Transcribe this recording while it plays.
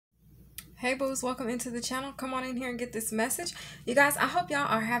Hey boos, welcome into the channel. Come on in here and get this message. You guys, I hope y'all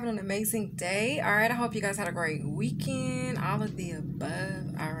are having an amazing day. All right, I hope you guys had a great weekend, all of the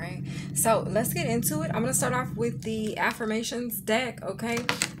above. All right, so let's get into it. I'm gonna start off with the affirmations deck. Okay,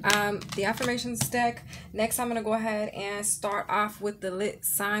 the affirmations deck. Next, I'm gonna go ahead and start off with the lit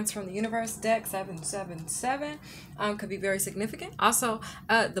signs from the universe deck. 777 could be very significant. Also,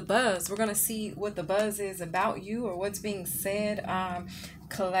 the buzz. We're gonna see what the buzz is about you or what's being said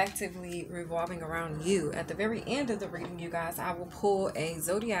collectively revolving around you. At the very end of the reading, you guys, I will pull a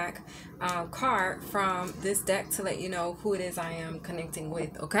zodiac card from this deck to let you know who it is I am connecting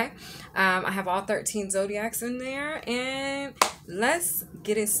with. Okay, I have all 13 zodiacs in there, and let's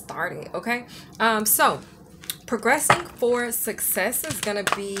get it started. Okay, so progressing for success is going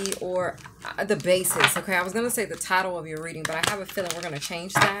to be, or the basis. Okay, I was going to say the title of your reading, but I have a feeling we're going to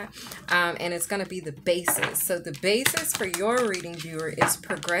change that, and it's going to be the basis. So the basis for your reading, viewer, is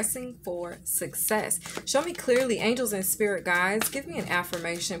progressing for success. Show me clearly, angels and spirit guides, give me an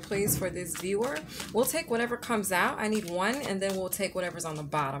affirmation please for this viewer. We'll take whatever comes out. I need one, and then we'll take whatever's on the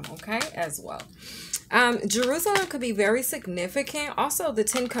bottom, okay, as well. Jerusalem could be very significant. Also, the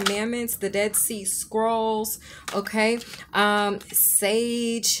 10 Commandments, the Dead Sea Scrolls, okay,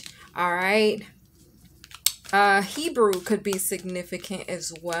 sage, all right. Hebrew could be significant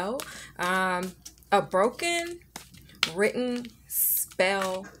as well. A broken written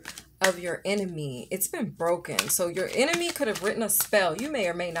spell of your enemy. It's been broken. So your enemy could have written a spell. You may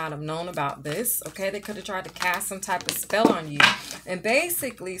or may not have known about this. Okay, they could have tried to cast some type of spell on you. And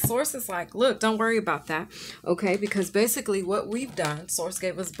basically, Source is like, look, don't worry about that. Okay, because basically what we've done, Source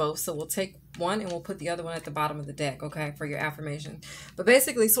gave us both. So we'll take one and we'll put the other one at the bottom of the deck, okay, for your affirmation. But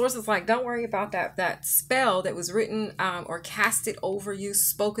basically, Source is like, don't worry about that spell that was written or casted over you,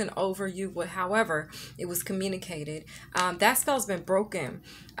 spoken over you, however it was communicated. That spell's been broken.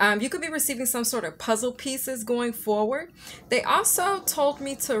 You could be receiving some sort of puzzle pieces going forward. They also told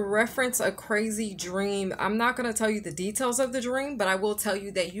me to reference a crazy dream. I'm not going to tell you the details of the dream, but I will tell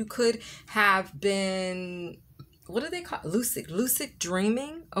you that you could have been, what do they call it? Lucid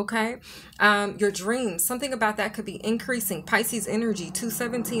dreaming. Okay, your dreams, something about that could be increasing. Pisces energy,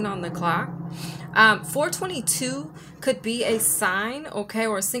 217 on the clock. 422 could be a sign, okay,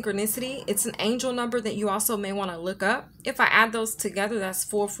 or a synchronicity. It's an angel number that you also may want to look up. If I add those together, that's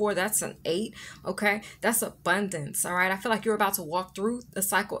 4, that's an 8. Okay, that's abundance. All right, I feel like you're about to walk through the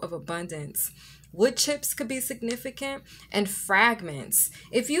cycle of abundance. Wood chips could be significant, and fragments.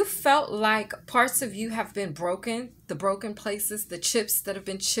 If you felt like parts of you have been broken, the broken places, the chips that have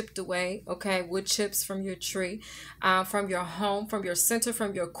been chipped away, okay, wood chips from your tree, from your home, from your center,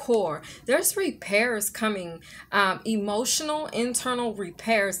 from your core, there's repairs coming, emotional, internal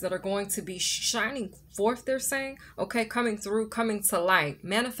repairs that are going to be shining forth, they're saying, okay, coming through, coming to light,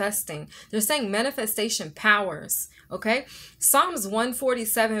 manifesting. They're saying manifestation powers. Okay, Psalms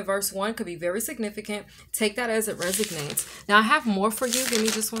 147 verse 1 could be very significant. Take that as it resonates. Now I have more for you. Give me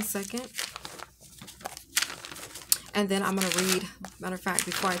just 1 second. And then I'm going to read, matter of fact,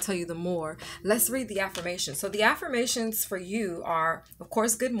 before I tell you the more, let's read the affirmations. So the affirmations for you are, of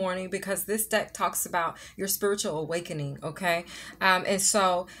course, good morning, because this deck talks about your spiritual awakening. Okay, and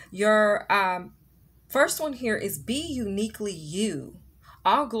so your first one here is be uniquely you.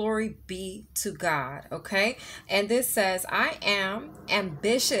 All glory be to God, okay? And this says, I am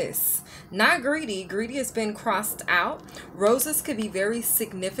ambitious, not greedy. Greedy has been crossed out. Roses could be very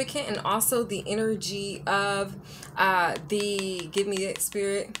significant, and also the energy of give me that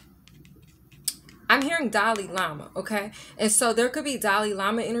spirit. I'm hearing Dalai Lama, okay? And so there could be Dalai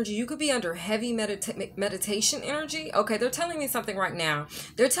Lama energy. You could be under heavy meditation energy. Okay, they're telling me something right now.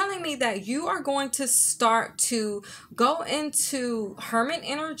 They're telling me that you are going to start to go into hermit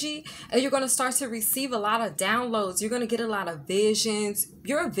energy, and you're going to start to receive a lot of downloads. You're going to get a lot of visions.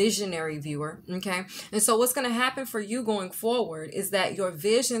 You're a visionary, viewer, okay? And so what's going to happen for you going forward is that your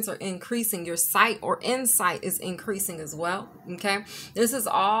visions are increasing. Your sight or insight is increasing as well, okay? This is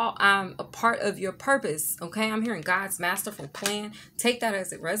all a part of your purpose, okay? I'm hearing God's masterful plan. Take that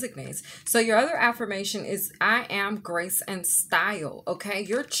as it resonates. So your other affirmation is I am grace and style, okay?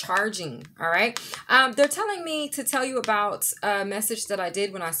 You're charging, all right? They're telling me to tell you about a message that I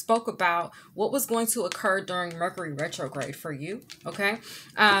did when I spoke about what was going to occur during Mercury retrograde for you, okay?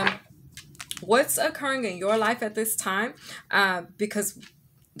 What's occurring in your life at this time, because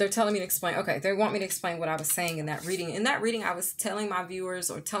they're telling me to explain. Okay, they want me to explain what I was saying in that reading. In that reading, I was telling my viewers,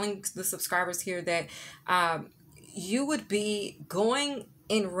 or telling the subscribers here, that you would be going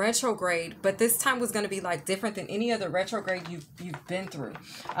in retrograde, but this time was going to be like different than any other retrograde you've been through.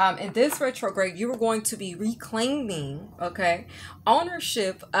 In this retrograde, you were going to be reclaiming, okay,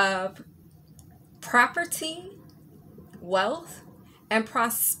 ownership of property, wealth, and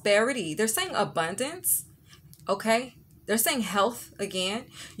prosperity. They're saying abundance, okay? They're saying health again.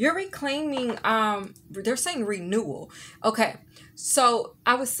 You're reclaiming, they're saying renewal. Okay. So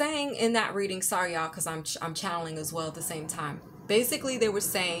I was saying in that reading, sorry y'all, because I'm channeling as well at the same time. Basically, they were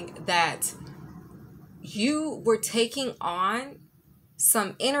saying that you were taking on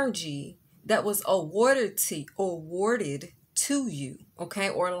some energy that was awarded to you, okay,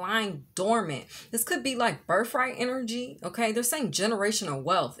 or lying dormant. This could be like birthright energy, okay? They're saying generational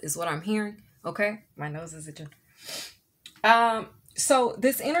wealth is what I'm hearing, okay? My nose is itching. So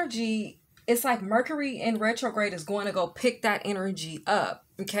this energy, it's like Mercury in retrograde is going to go pick that energy up.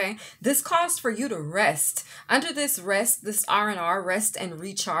 Okay, this calls for you to rest. Under this rest, this R&R, rest and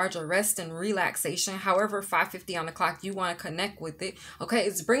recharge, or rest and relaxation, however 5:50 on the clock you want to connect with it. Okay,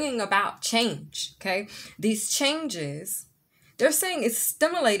 it's bringing about change. Okay, these changes, they're saying it's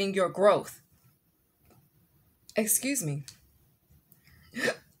stimulating your growth. Excuse me.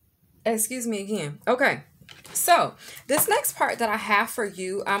 Excuse me again. Okay. So this next part that I have for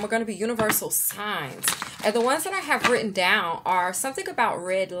you are going to be universal signs. And the ones that I have written down are something about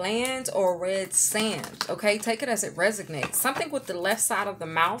red land or red sand. Okay, take it as it resonates. Something with the left side of the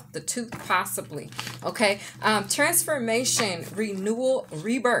mouth, the tooth possibly. Okay, transformation, renewal,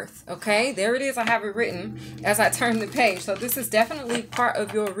 rebirth. Okay, there it is. I have it written as I turn the page. So this is definitely part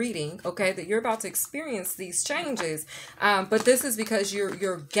of your reading. Okay, that you're about to experience these changes. But this is because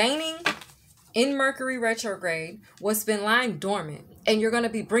you're gaining in Mercury retrograde what's been lying dormant, and you're going to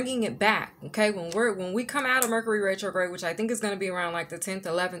be bringing it back. Okay, when we come out of Mercury retrograde, which I think is going to be around like the 10th,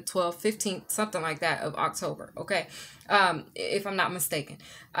 11th, 12th, 15th, something like that of October. Okay, if I'm not mistaken.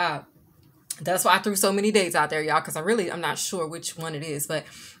 That's why I threw so many dates out there, y'all, because I'm not sure which one it is. But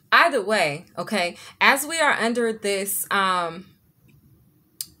either way, okay, as we are under this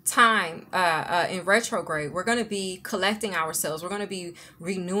time in retrograde, we're going to be collecting ourselves. We're going to be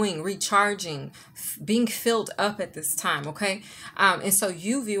renewing, recharging, being filled up at this time. Okay, and so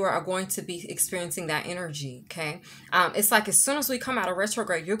you, viewer, are going to be experiencing that energy. Okay, it's like as soon as we come out of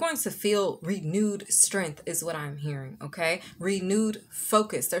retrograde, you're going to feel renewed strength is what I'm hearing. Okay, renewed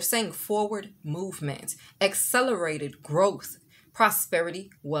focus. They're saying forward movement, accelerated growth,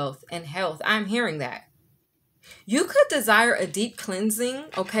 prosperity, wealth, and health. I'm hearing that. You could desire a deep cleansing,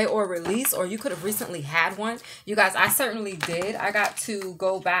 okay, or release, or you could have recently had one. You guys, I certainly did. I got to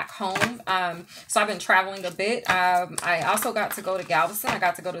go back home. So I've been traveling a bit. I also got to go to Galveston. I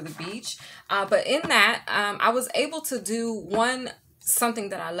got to go to the beach. But in that, I was able to do something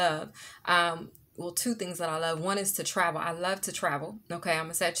that I love. Well, two things that I love. One is to travel. I love to travel. Okay,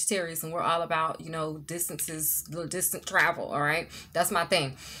 I'm a Sagittarius, and we're all about, distances, little distant travel. All right, that's my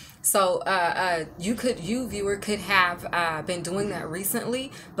thing. So you viewer could have been doing that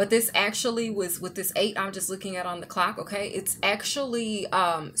recently, but this actually was with this 8 I'm just looking at on the clock. Okay, it's actually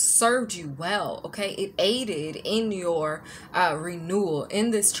served you well. Okay, it aided in your renewal, in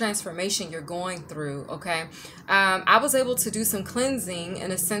this transformation you're going through. Okay, I was able to do some cleansing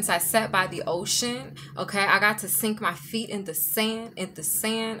in a sense. I sat by the ocean. Okay, I got to sink my feet in the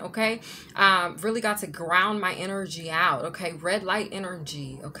sand. Okay, really got to ground my energy out. Okay, red light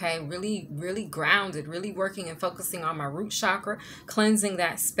energy. Okay, really grounded, really working and focusing on my root chakra, cleansing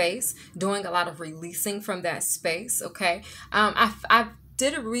that space, doing a lot of releasing from that space. Okay, I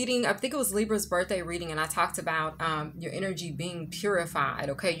did a reading, I think it was Libra's birthday reading, and I talked about your energy being purified.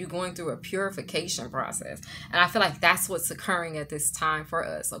 Okay, you're going through a purification process, and I feel like that's what's occurring at this time for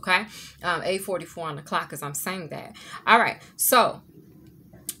us. Okay, 8:44 on the clock as I'm saying that. All right, so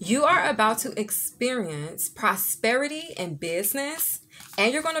you are about to experience prosperity in business,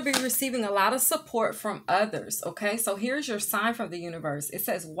 and you're going to be receiving a lot of support from others. Okay, so here's your sign from the universe. It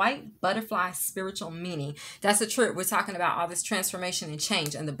says white butterfly, spiritual meaning. That's a trip. We're talking about all this transformation and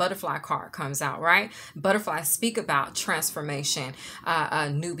change, and the butterfly card comes out, right? Butterflies speak about transformation,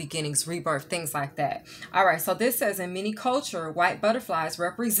 new beginnings, rebirth, things like that. All right, so this says in many culture, white butterflies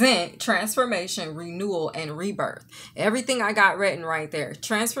represent transformation, renewal, and rebirth. Everything I got written right there.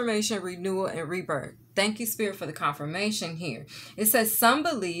 Transformation, renewal, and rebirth. Thank you, Spirit, for the confirmation here. It says some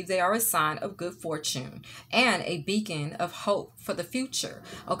believe they are a sign of good fortune and a beacon of hope for the future.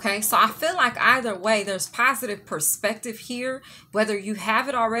 Okay, so I feel like either way, there's positive perspective here, whether you have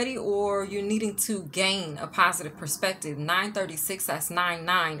it already or you're needing to gain a positive perspective. 936, that's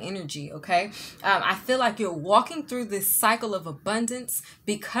 99 energy. Okay, I feel like you're walking through this cycle of abundance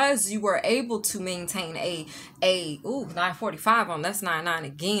because you were able to maintain a 945 on, that's 99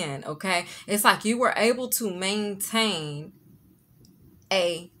 again. Okay, it's like you were able to maintain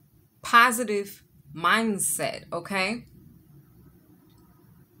a positive mindset. Okay,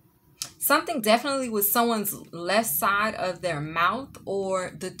 Something definitely with someone's left side of their mouth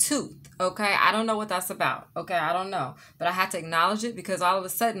or the tooth. Okay, I don't know what that's about. Okay, I don't know. But I had to acknowledge it because all of a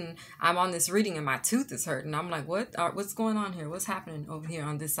sudden I'm on this reading and my tooth is hurting. I'm like, what? What's going on here? What's happening over here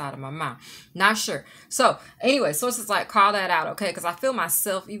on this side of my mouth? Not sure. So anyway, sources like call that out, okay? Because I feel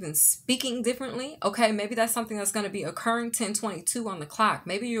myself even speaking differently. Okay, maybe that's something that's going to be occurring 10:22 on the clock.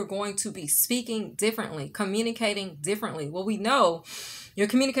 Maybe you're going to be speaking differently, communicating differently. Well, we know your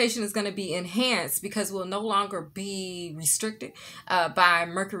communication is going to be enhanced because we'll no longer be restricted by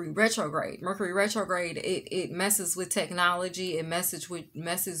Mercury retrograde. Mercury retrograde, it messes with technology. It messes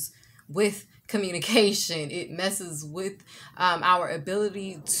with communication. It messes with our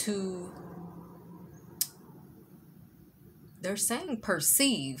ability to, they're saying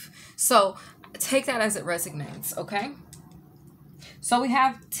perceive. So take that as it resonates, okay? So we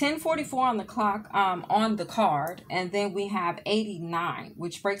have 10:44 on the clock on the card, and then we have 89,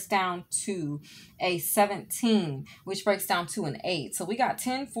 which breaks down to a 17, which breaks down to an 8. So we got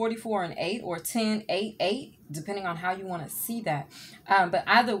 10:44 and 8, or 10:8:8, depending on how you want to see that. But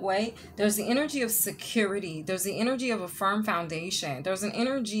either way, there's the energy of security. There's the energy of a firm foundation. There's an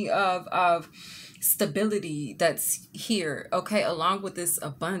energy of stability that's here, okay, along with this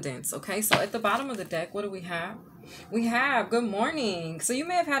abundance, okay? So at the bottom of the deck, what do we have? We have good morning. So you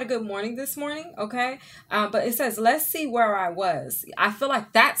may have had a good morning this morning, okay? But it says, let's see where I was. I feel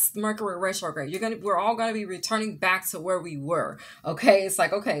like that's Mercury retrograde. We're all gonna be returning back to where we were, okay? It's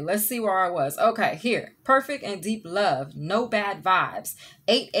like, okay, let's see where I was. Okay, here, perfect and deep love, no bad vibes,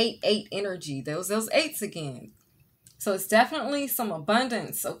 888 energy. Those eights again. So it's definitely some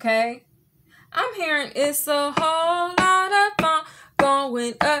abundance, okay? I'm hearing it's a whole lot of fun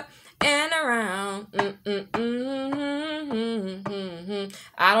going up and around.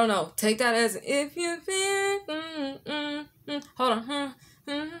 I don't know. Take that as if you feel. Hold on.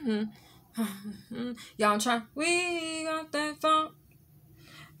 Y'all, I'm trying. We got that funk.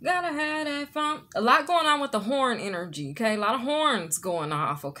 Gotta have that funk. A lot going on with the horn energy, okay? A lot of horns going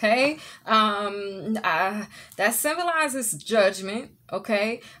off, okay? That symbolizes judgment,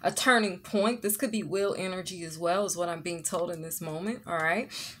 okay? A turning point. This could be will energy as well, is what I'm being told in this moment, all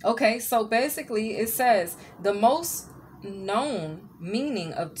right? Okay, so basically it says the most known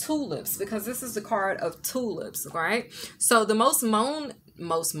meaning of tulips, because this is the card of tulips, right? So the most moan,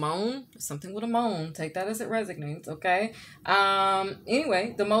 something with a moan, take that as it resonates, okay?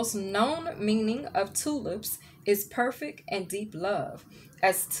 Anyway, the most known meaning of tulips is perfect and deep love,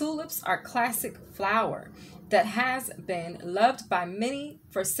 as tulips are classic flower that has been loved by many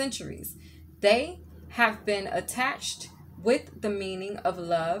for centuries. They have been attached with the meaning of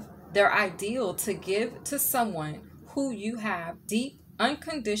love, their ideal to give to someone who you have deep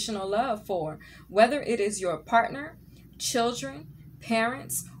unconditional love for, whether it is your partner, children,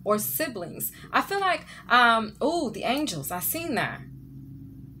 parents, or siblings. I feel like, the angels, I seen that.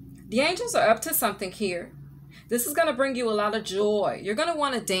 The angels are up to something here. This is going to bring you a lot of joy. You're going to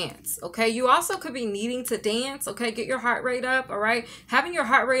want to dance, okay? You also could be needing to dance, okay? Get your heart rate up, all right? Having your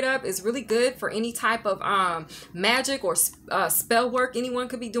heart rate up is really good for any type of magic or spell work anyone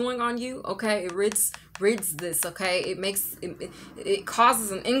could be doing on you, okay? It rids this, okay? It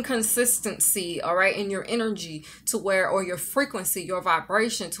causes an inconsistency, all right, in your energy to where, or your frequency, your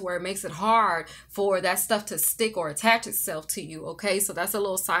vibration, to where it makes it hard for that stuff to stick or attach itself to you, okay? So that's a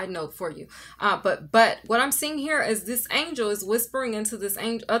little side note for you. But what I'm seeing here is this angel is whispering into this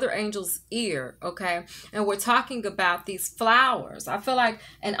other angel's ear, okay? And we're talking about these flowers. I feel like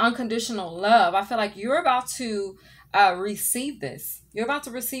an unconditional love. I feel like you're about to receive this. You're about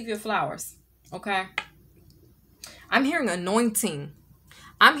to receive your flowers, okay? I'm hearing anointing.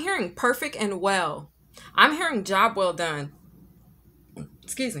 I'm hearing perfect and well. I'm hearing job well done.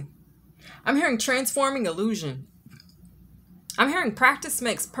 Excuse me. I'm hearing transforming illusion. I'm hearing practice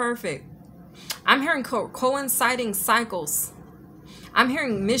makes perfect. I'm hearing coinciding cycles. I'm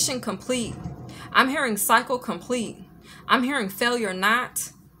hearing mission complete. I'm hearing cycle complete. I'm hearing failure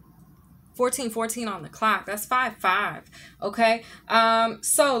not. 14:14 on the clock. That's 5:5. Okay.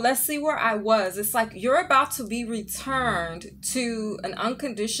 So let's see where I was. It's like you're about to be returned to an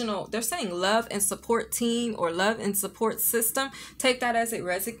unconditional, they're saying love and support team or love and support system. Take that as it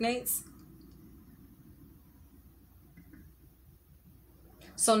resonates.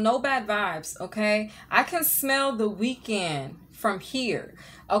 So no bad vibes, okay? I can smell the weekend from here.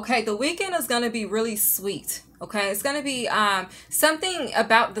 Okay, the weekend is going to be really sweet. Okay, it's going to be something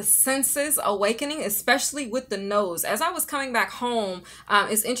about the senses awakening, especially with the nose. As I was coming back home,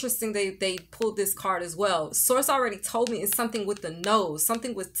 it's interesting they pulled this card as well. Source already told me it's something with the nose,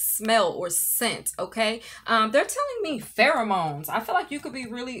 something with smell or scent. Okay, they're telling me pheromones. I feel like you could be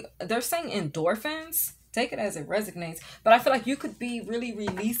really, they're saying endorphins. Take it as it resonates, but I feel like you could be really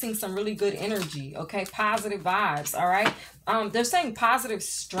releasing some really good energy. Okay, positive vibes. All right, they're saying positive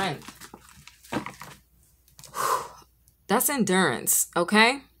strength. That's endurance.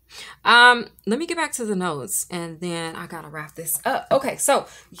 Okay, let me get back to the notes and then I gotta wrap this up. Okay, so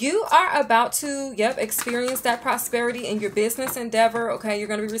you are about to experience that prosperity in your business endeavor. Okay, you're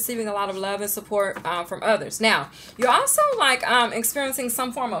going to be receiving a lot of love and support from others. Now you're also like experiencing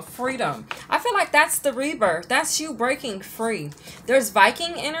some form of freedom. I feel like that's the rebirth. That's you breaking free. There's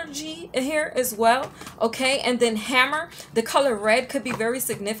Viking energy here as well. Okay, and then hammer, the color red could be very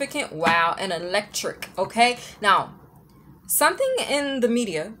significant. Wow, and electric. Okay, now something in the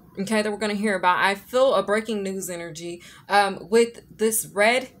media, okay, that we're going to hear about. I feel a breaking news energy with this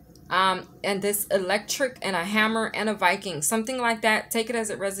red and this electric and a hammer and a Viking, something like that. Take it as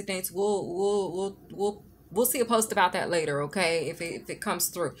it resonates. We'll see a post about that later, okay, if it comes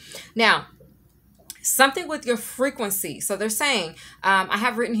through. Now, something with your frequency. So they're saying, I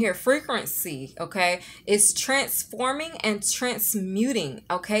have written here, frequency, okay, is transforming and transmuting,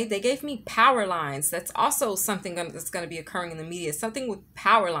 okay? They gave me power lines. That's also something that's going to be occurring in the media, something with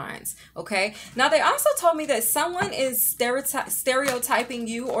power lines, okay? Now, they also told me that someone is stereotyping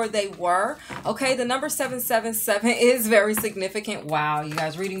you, or they were, okay? The number 777 is very significant. Wow, you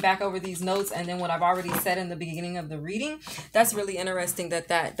guys, reading back over these notes and then what I've already said in the beginning of the reading, that's really interesting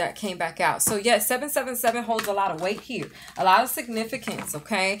that came back out. So yes, 777 holds a lot of weight here, a lot of significance,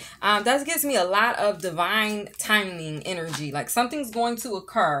 okay? That gives me a lot of divine timing energy, like something's going to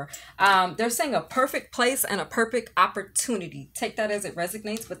occur. They're saying a perfect place and a perfect opportunity. Take that as it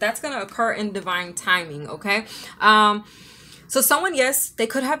resonates, but that's going to occur in divine timing, okay? So someone, yes, they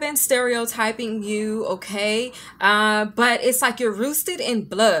could have been stereotyping you, okay? But it's like you're roosted in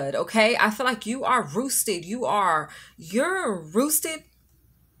blood, okay? I feel like you are roosted. You're roosted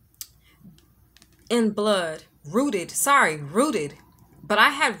in blood. Rooted. But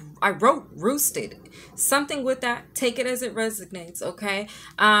I wrote roosted. Something with that. Take it as it resonates, okay?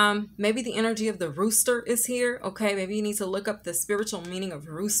 Maybe the energy of the rooster is here, okay? Maybe you need to look up the spiritual meaning of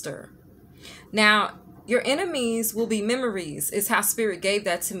rooster. Now, your enemies will be memories, is how Spirit gave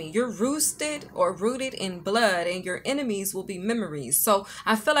that to me. You're roosted or rooted in blood, and your enemies will be memories. So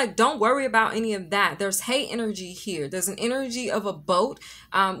I feel like don't worry about any of that. There's hate energy here. There's an energy of a boat,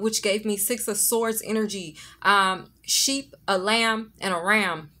 which gave me 6 of Swords energy. Sheep, a lamb, and a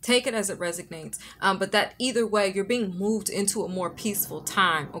ram. Take it as it resonates. But that either way, you're being moved into a more peaceful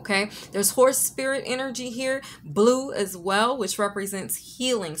time, okay? There's horse spirit energy here, blue as well, which represents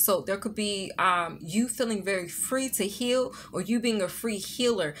healing. So there could be you feeling very free to heal, or you being a free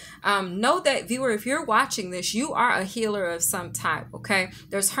healer. Know that, viewer, if you're watching this, you are a healer of some type, okay?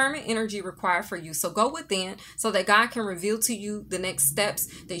 There's hermit energy required for you. So go within so that God can reveal to you the next steps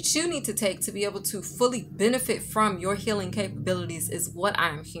that you need to take to be able to fully benefit from your healing capabilities, is what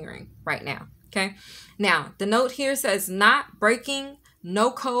I'm hearing right now, okay? Now, the note here says not breaking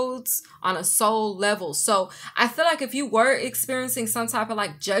no codes on a soul level. So I feel like if you were experiencing some type of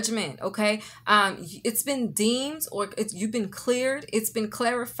like judgment, okay, it's been deemed, or you've been cleared, it's been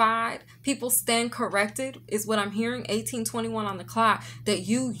clarified, people stand corrected, is what I'm hearing. 1821 on the clock, that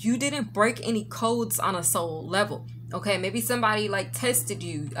you didn't break any codes on a soul level. Okay, maybe somebody like tested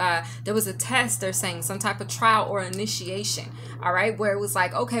you. There was a test, they're saying, some type of trial or initiation, all right, where it was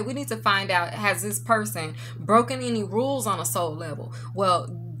like, okay, we need to find out, has this person broken any rules on a soul level? Well,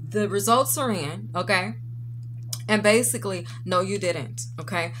 the results are in, okay? And basically, no, you didn't,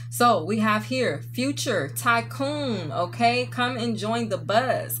 okay? So we have here, future Tycoon, okay? Come and join the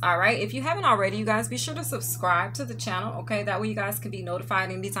buzz, all right? If you haven't already, you guys, be sure to subscribe to the channel, okay? That way you guys can be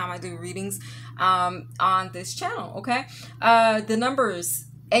notified anytime I do readings on this channel, okay? The numbers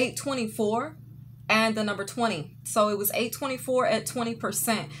 824 and the number 20. So it was 824 at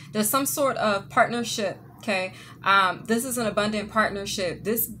 20%. There's some sort of partnership. Okay, this is an abundant partnership.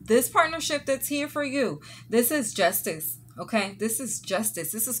 This partnership that's here for you, this is justice. Okay, this is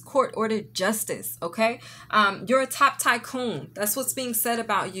justice. This is court-ordered justice. Okay, you're a top tycoon. That's what's being said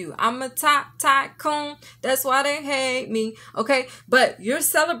about you. I'm a top tycoon. That's why they hate me. Okay, but you're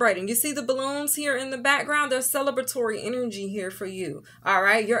celebrating. You see the balloons here in the background? There's celebratory energy here for you. All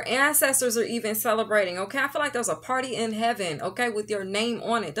right, your ancestors are even celebrating. Okay, I feel like there's a party in heaven. Okay, with your name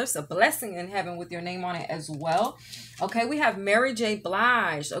on it. There's a blessing in heaven with your name on it as well. Okay, we have Mary J.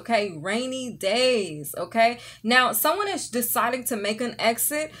 Blige. Okay, rainy days. Okay, now someone is deciding to make an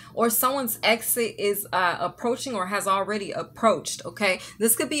exit, or someone's exit is approaching or has already approached. Okay,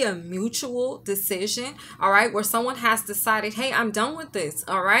 this could be a mutual decision. All right, where someone has decided, hey, I'm done with this.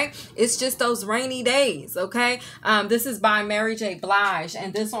 All right, it's just those rainy days. Okay, this is by Mary J. Blige,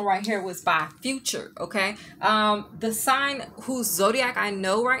 and this one right here was by Future. Okay, the sign whose zodiac I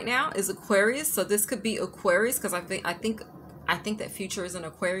know right now is Aquarius, so this could be Aquarius, because I think that Future is an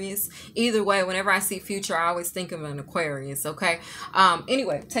Aquarius. Either way, whenever I see Future, I always think of an Aquarius. Okay,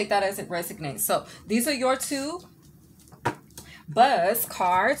 anyway, take that as it resonates. So these are your two Buzz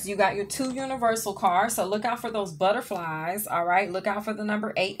cards. You got your two universal cards, so look out for those butterflies. All right, look out for the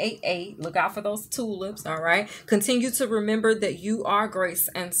number 888. Look out for those tulips. All right, continue to remember that you are grace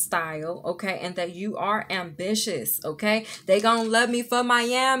and style. Okay, and that you are ambitious. Okay, they gonna love me for my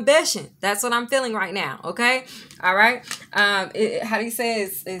ambition. That's what I'm feeling right now. Okay, all right. How do you say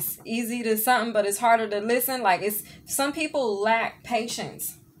it's easy to something, but it's harder to listen? Like, it's some people lack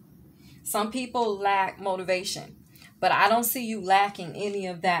patience, some people lack motivation. But I don't see you lacking any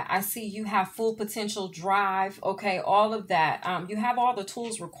of that. I see you have full potential, drive, okay, all of that. You have all the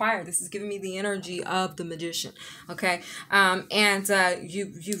tools required. This is giving me the energy of the magician, okay?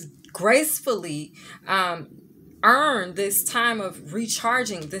 You've gracefully earned this time of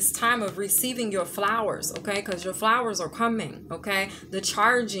recharging, this time of receiving your flowers, okay? Because your flowers are coming, okay? The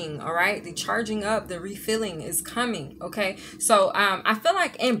charging, all right? The charging up, the refilling is coming, okay? So I feel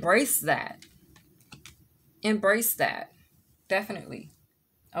like embrace that. Embrace that. Definitely.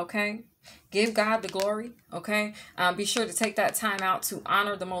 Okay. Give God the glory. Okay. Be sure to take that time out to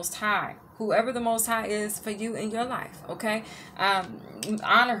honor the Most High. Whoever the Most High is for you in your life. Okay.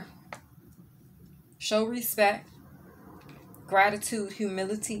 Honor. Show respect. Gratitude.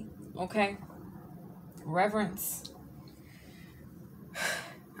 Humility. Okay. Reverence.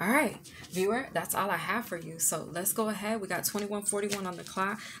 All right, viewer, that's all I have for you. So let's go ahead. We got 21:41 on the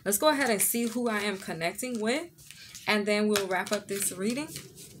clock. Let's go ahead and see who I am connecting with, and then we'll wrap up this reading.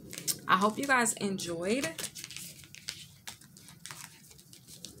 I hope you guys enjoyed.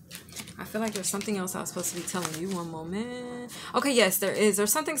 I feel like there's something else I was supposed to be telling you. One moment. Okay, yes, there is.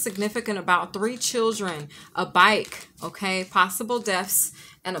 There's something significant about 3 children, a bike, okay, possible deaths,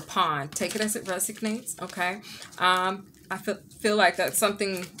 and a pond. Take it as it resonates, okay? I feel like that's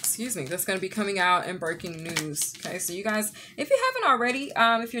something, excuse me, that's going to be coming out in breaking news. Okay, so you guys, if you haven't already,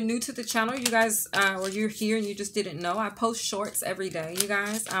 if you're new to the channel, you guys, or you're here and you just didn't know, I post shorts every day, you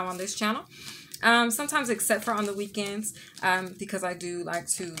guys, on this channel. Sometimes except for on the weekends, because I do like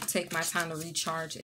to take my time to recharge